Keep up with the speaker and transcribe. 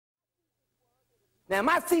Now,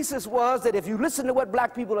 my thesis was that if you listen to what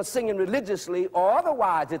black people are singing religiously or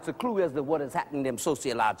otherwise, it's a clue as to what is happening to them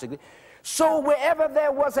sociologically. So wherever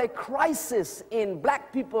there was a crisis in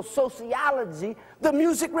black people's sociology, the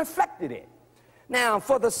music reflected it. Now,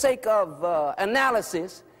 for the sake of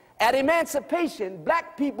analysis, at emancipation,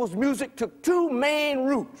 black people's music took two main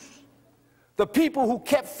routes. The people who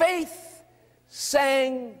kept faith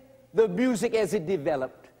sang the music as it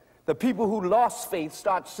developed. The people who lost faith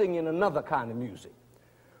started singing another kind of music.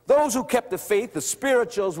 Those who kept the faith, the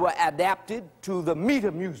spirituals, were adapted to the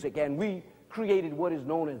meter music, and we created what is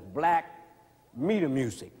known as black meter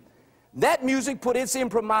music. That music put its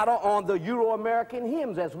imprimatur on the Euro-American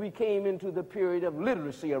hymns as we came into the period of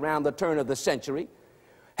literacy around the turn of the century.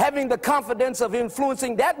 Having the confidence of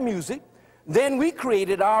influencing that music, then we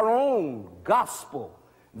created our own gospel.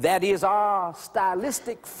 That is our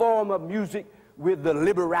stylistic form of music with the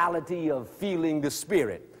liberality of feeling the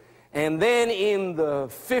spirit. And then in the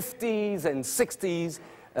 50s and 60s,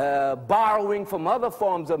 borrowing from other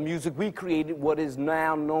forms of music, we created what is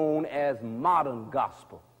now known as modern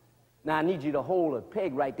gospel. Now, I need you to hold a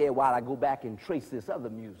peg right there while I go back and trace this other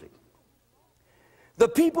music. The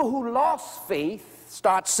people who lost faith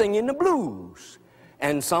start singing the blues,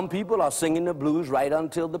 and some people are singing the blues right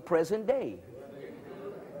until the present day.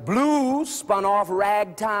 Blues spun off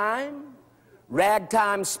ragtime.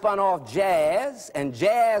 Ragtime spun off jazz, and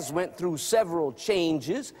jazz went through several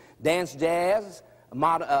changes: dance jazz,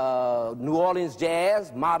 New Orleans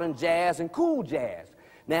jazz, modern jazz, and cool jazz.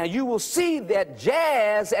 Now, you will see that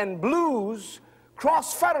jazz and blues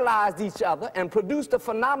cross-fertilized each other and produced a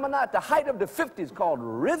phenomenon at the height of the 50s called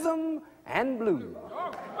rhythm and blues.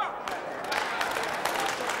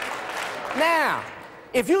 Now,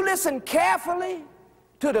 if you listen carefully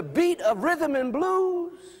to the beat of rhythm and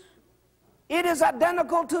blues, it is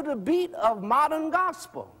identical to the beat of modern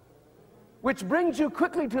gospel, which brings you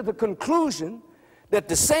quickly to the conclusion that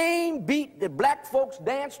the same beat that black folks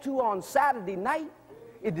dance to on Saturday night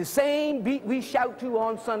is the same beat we shout to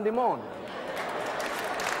on Sunday morning.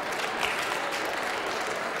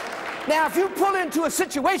 Now, if you pull into a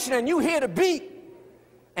situation and you hear the beat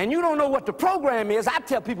and you don't know what the program is, I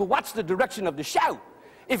tell people, watch the direction of the shout.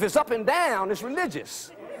 If it's up and down, it's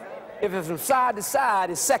religious. If it's from side to side,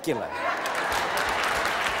 it's secular.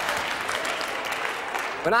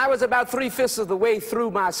 When I was about 3/5 of the way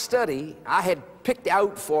through my study, I had picked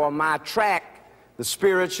out for my track the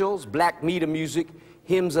spirituals, black meter music,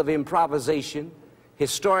 hymns of improvisation,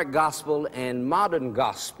 historic gospel, and modern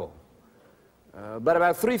gospel. But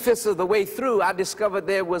about 3/5 of the way through, I discovered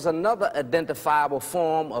there was another identifiable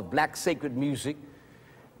form of black sacred music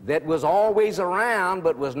that was always around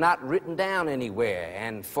but was not written down anywhere.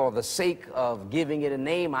 And for the sake of giving it a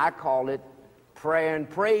name, I call it prayer and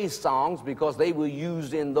praise songs, because they were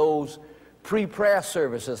used in those pre-prayer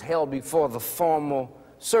services held before the formal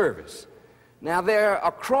service. Now, they're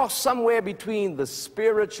across somewhere between the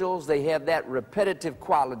spirituals. They have that repetitive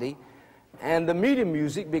quality, and the meter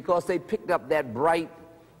music, because they picked up that bright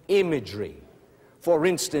imagery. For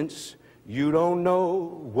instance, you don't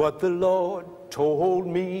know what the Lord told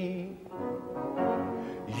me.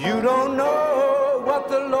 You don't know what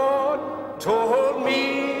the Lord told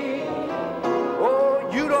me. Oh,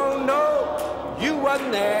 you don't know, you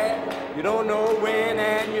wasn't there. You don't know when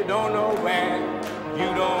and you don't know where. You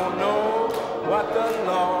don't know what the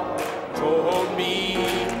Lord told me.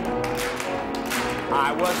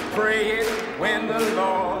 I was praying when the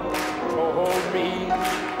Lord told me.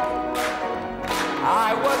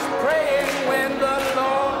 I was praying when the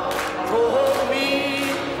Lord told me.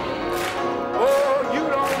 Oh, you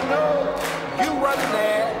don't know, you wasn't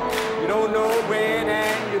there. You don't know when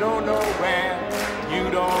and you don't know where. You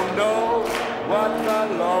don't know what the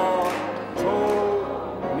Lord told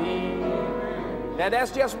me. Now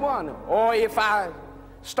that's just one. Or if I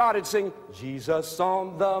started singing, Jesus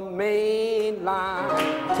on the main line,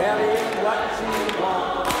 tell him what you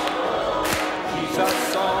want.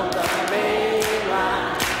 Jesus on the main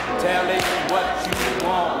line, tell him what you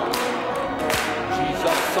want.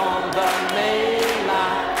 Jesus on the main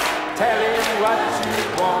line, tell him what you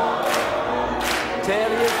want. Tell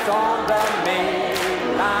him it's on the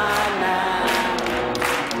main line now.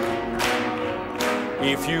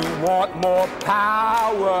 If you want more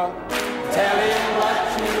power, tell him what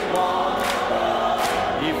you want.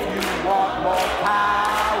 If you want more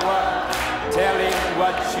power, tell him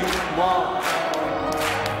what you want.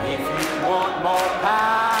 If you want more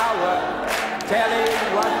power, tell him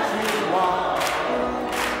what you want.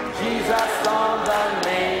 Jesus on the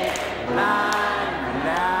main line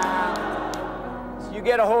now. So you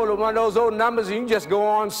get a hold of one of those old numbers and you can just go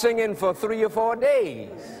on singing for 3 or 4 days.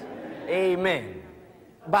 Amen.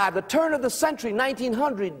 by the turn of the century,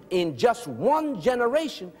 1900, in just one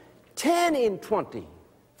generation, 10 in 20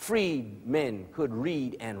 freed men could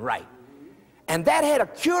read and write. And that had a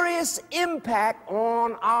curious impact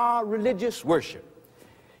on our religious worship.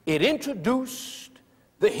 It introduced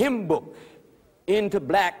the hymn book into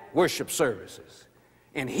black worship services.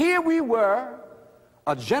 And here we were,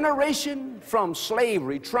 a generation from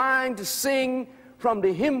slavery, trying to sing from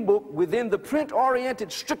the hymn book within the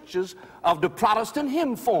print-oriented strictures of the Protestant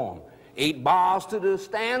hymn form. 8 bars to the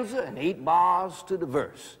stanza and 8 bars to the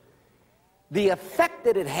verse. The effect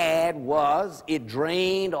that it had was it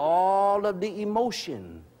drained all of the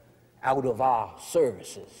emotion out of our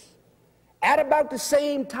services. At about the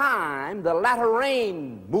same time, the latter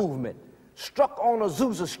rain movement struck on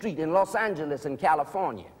Azusa Street in Los Angeles in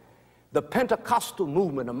California. The Pentecostal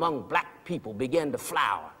movement among black people began to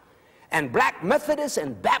flower. And black Methodists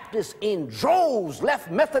and Baptists in droves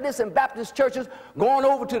left Methodist and Baptist churches, going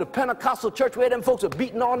over to the Pentecostal church where them folks are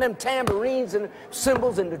beating on them tambourines and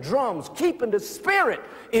cymbals and the drums, keeping the spirit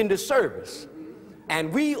in the service.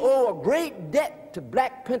 And we owe a great debt to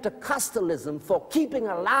black Pentecostalism for keeping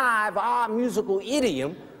alive our musical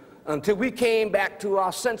idiom until we came back to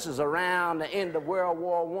our senses around the end of World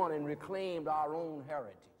War I and reclaimed our own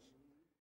heritage.